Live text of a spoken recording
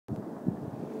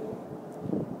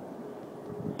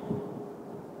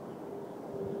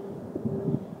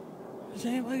Does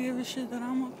anybody give a shit that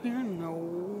I'm up here?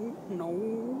 No,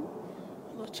 no.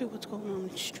 Let's see what's going on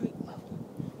in street level.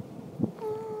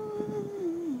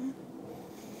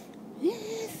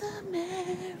 It's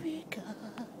America.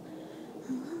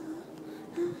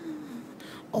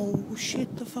 Oh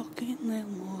shit, the fucking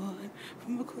landlord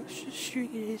from across the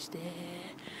street is there.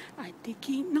 I think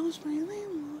he knows my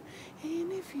landlord,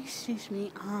 and if he sees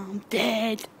me, I'm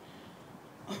dead.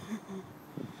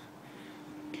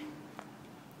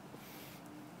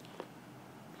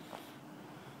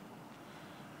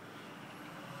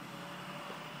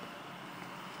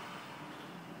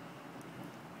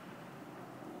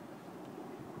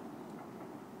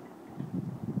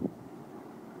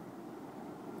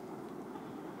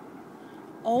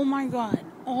 Oh my god.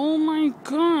 Oh my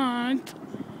god.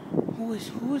 Who is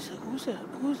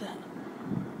that?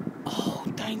 Oh,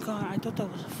 thank God. I thought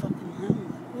that was a fucking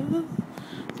landlord.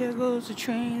 There goes the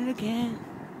train again.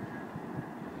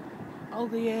 Oh,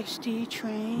 the SD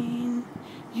train.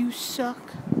 You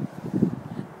suck.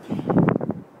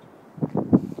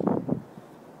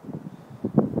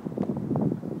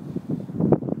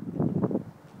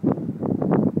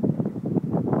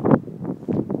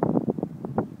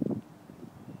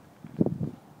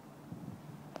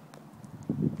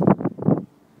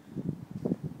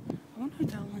 I wonder if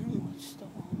that landlord's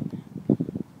still on there.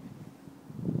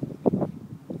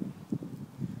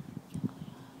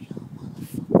 Yo,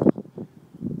 motherfucker.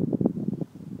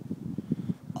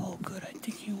 Oh, good. I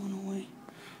think he went away.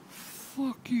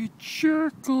 Fuck you,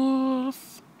 jerk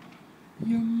off.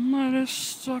 You mother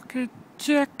sucker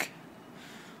dick.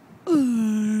 I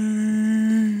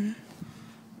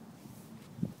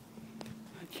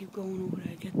keep going over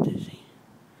there. I get dizzy.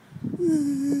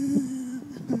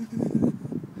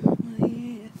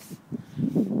 Yes.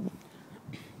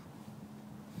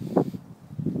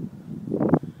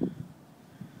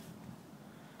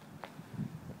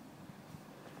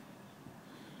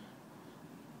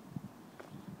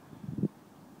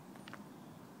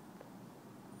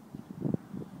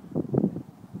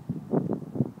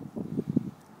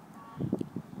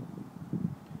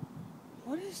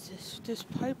 What is this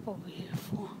pipe over here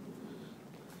for?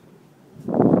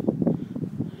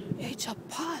 It's a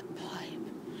pot pipe.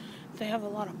 They have a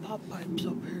lot of pot pipes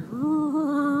up here.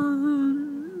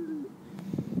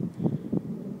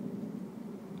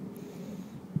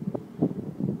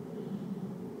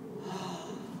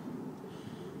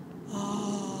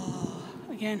 Oh,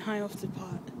 again, high off the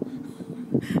pot.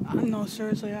 No,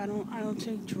 seriously, I don't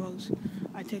take drugs.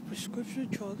 I take prescription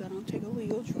drugs. I don't take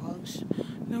illegal drugs.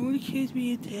 Nobody accuse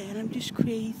me of that. I'm just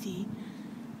crazy.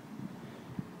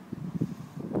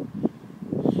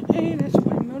 Hey, that's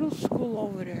my middle school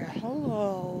over there.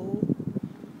 Hello.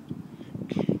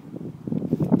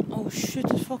 Oh shit,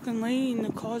 this fucking lady in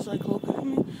the car's like looking at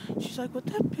me. She's like, what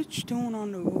that bitch doing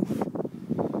on the roof?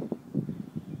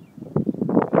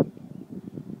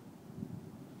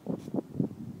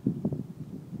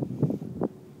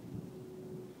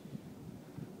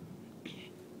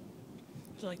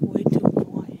 It's like way too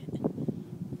quiet.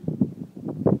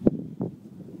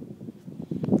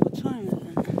 What time is it?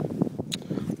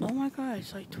 Oh my god,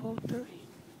 it's like 12:30.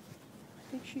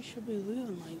 I think she should be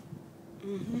leaving like,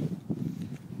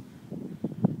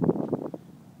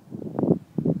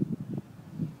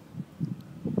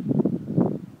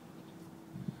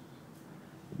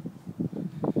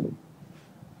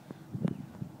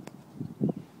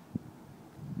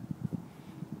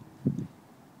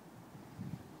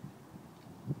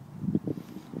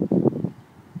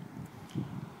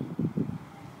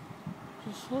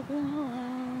 Just looking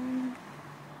around,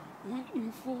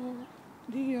 waiting for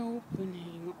the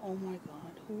opening. Oh my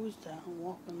god, who is that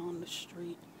walking on the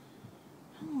street?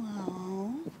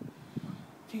 Hello?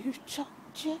 Do you talk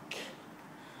Jack?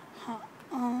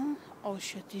 Oh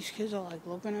shit, these kids are like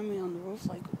looking at me on the roof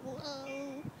like,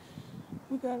 whoa.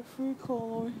 We got a free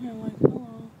call over here, like,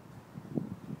 hello.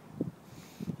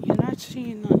 You're not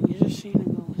seeing nothing, you're just seeing a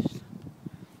ghost.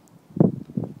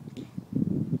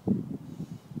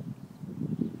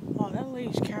 Oh, that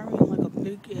lady's carrying like a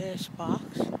big ass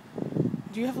box.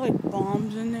 Do you have like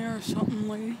bombs in there or something,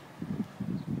 lady?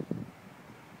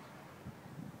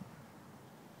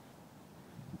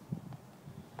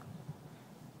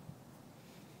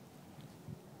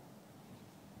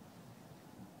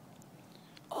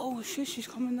 Oh shit, she's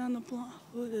coming down the block.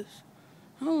 Look at this.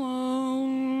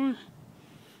 Hello.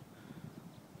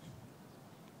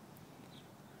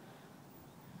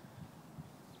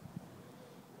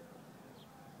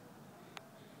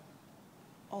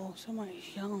 Oh, somebody's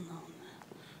yelling on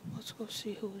there. Let's go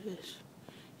see who it is.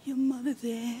 Your mother's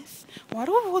ass. Why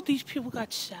do all these people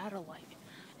got satellite?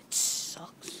 It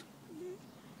sucks.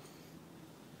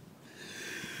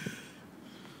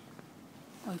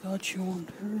 I got you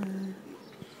on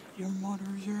your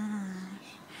mother's ass.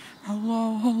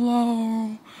 Hello,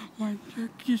 hello, my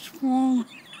dick is falling.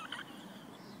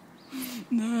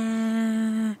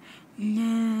 There,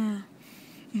 there,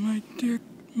 my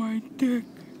dick.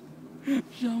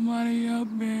 Somebody up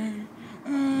there.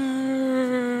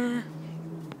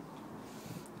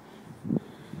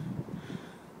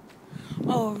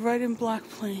 Oh, red and black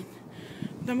plane.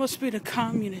 That must be the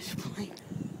communist plane.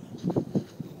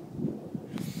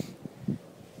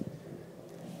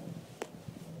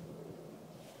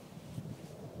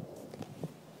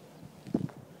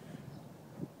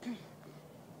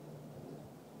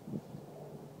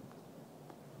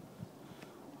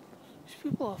 These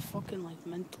people are fucking like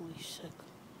mentally sick.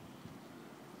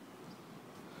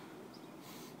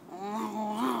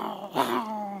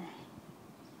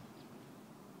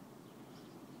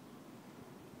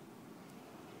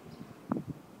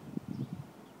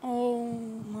 Oh,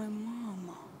 my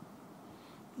mama.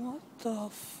 What the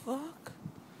fuck?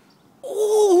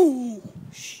 Oh,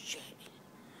 shit.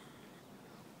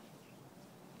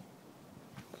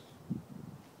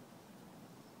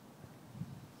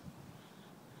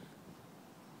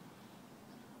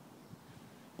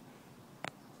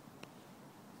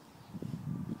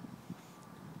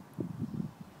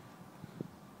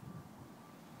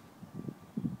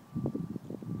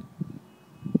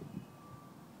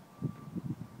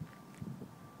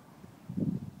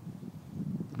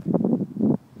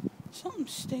 Something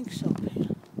stinks up here.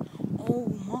 Oh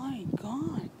my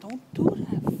god, don't do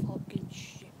that fucking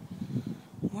shit.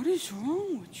 What is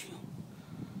wrong with you?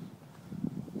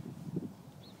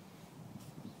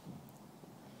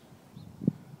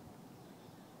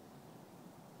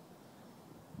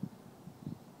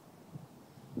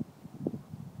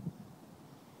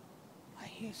 I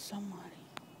hear somebody.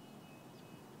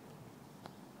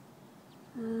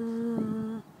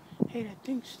 Hey, that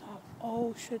thing stopped.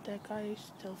 Oh shit, that guy is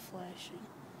still flashing.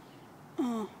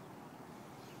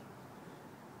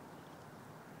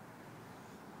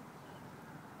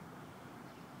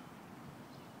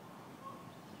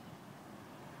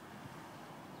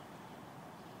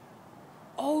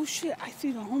 Oh shit, I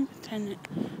see the home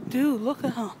attendant. Dude, look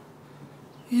at her.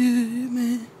 Yeah,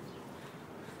 man.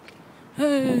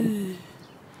 Hey.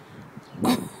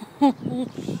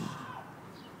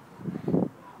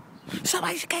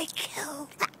 Somebody's getting killed.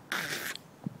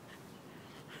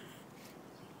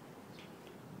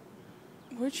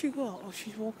 Where'd she go? Oh,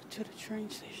 she's walking to the train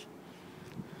station.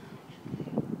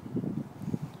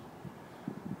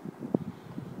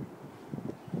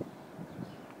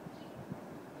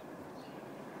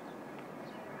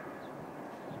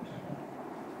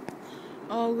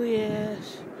 Oh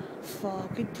yes,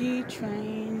 fuck a D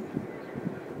train.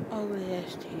 Oh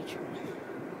yes, D train.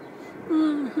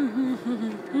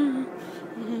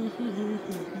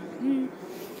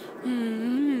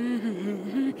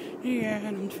 The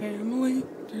Addams Family.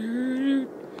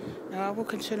 I will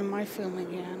consider my family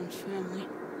the Addams Family.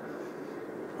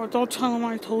 Or don't tell them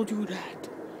I told you that.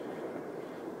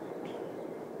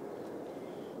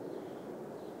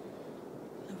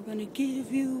 Never gonna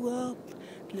give you up.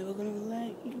 Never gonna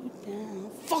let you down.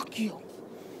 Fuck you.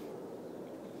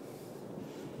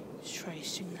 Let's try to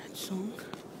sing that song.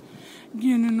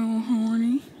 Getting all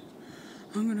horny.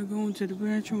 I'm gonna go into the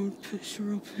bathroom and piss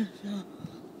real piss out.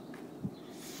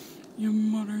 Your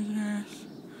mother's ass.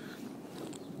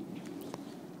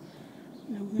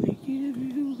 Never gonna give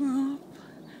you up.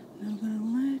 Never gonna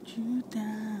let you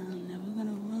down. Never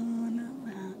gonna run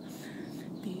around.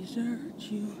 Desert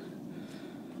you.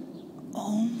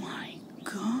 Oh my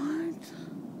god.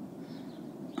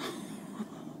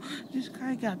 This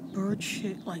guy got bird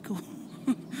shit like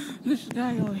this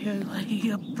guy over here, like he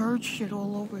got bird shit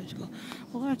all over his car.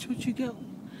 Well, that's what you get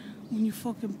when you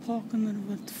fucking park under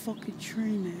the fucking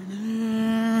train,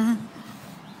 man.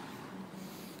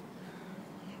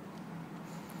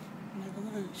 Never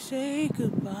gonna say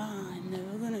goodbye,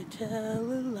 never gonna tell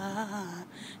a lie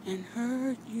and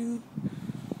hurt you.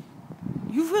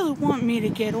 You really want me to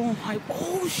get all hype?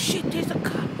 Oh shit, there's a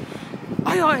cop.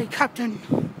 Aye, aye, Captain.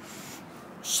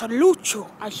 Salute you.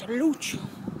 I salute you.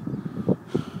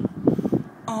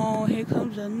 Oh, here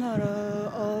comes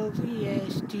another ugly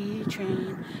SD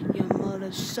train. Your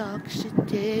mother sucks a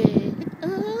dick. I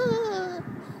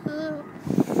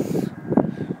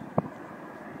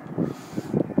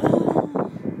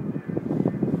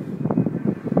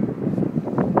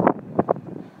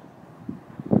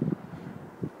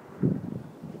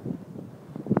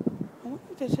wonder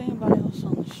if there's anybody else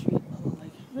on the street.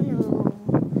 Like, hello.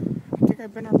 I think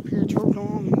I've been up here too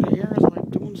long. The air is like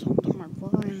doing something to my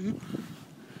brain.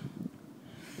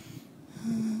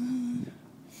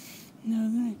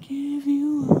 No,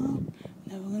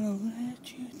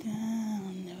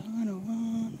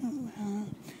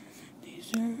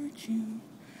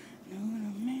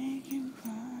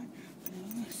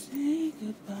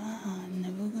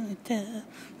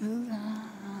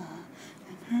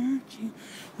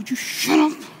 you shut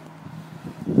up?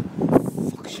 What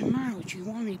the fuck's the matter with you? You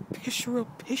want me to piss real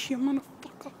piss, you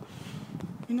motherfucker?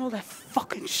 You know that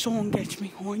fucking song gets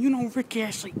me horny. You know Rick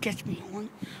Astley gets me horny.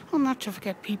 I'll not to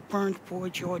forget Pete Burns, Boy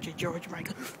Georgia, George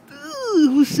Michael.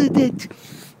 Ooh, who said that?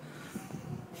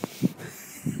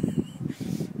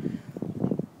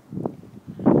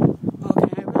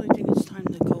 Okay, I really think it's time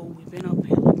to go. We've been up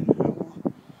here like an hour.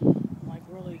 I'm like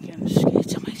really getting scared.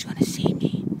 Somebody's gonna see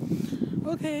me.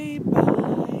 Okay, bye.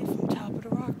 From Top of the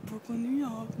Rock, Brooklyn, New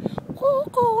York.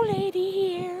 Ooh, lady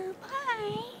here.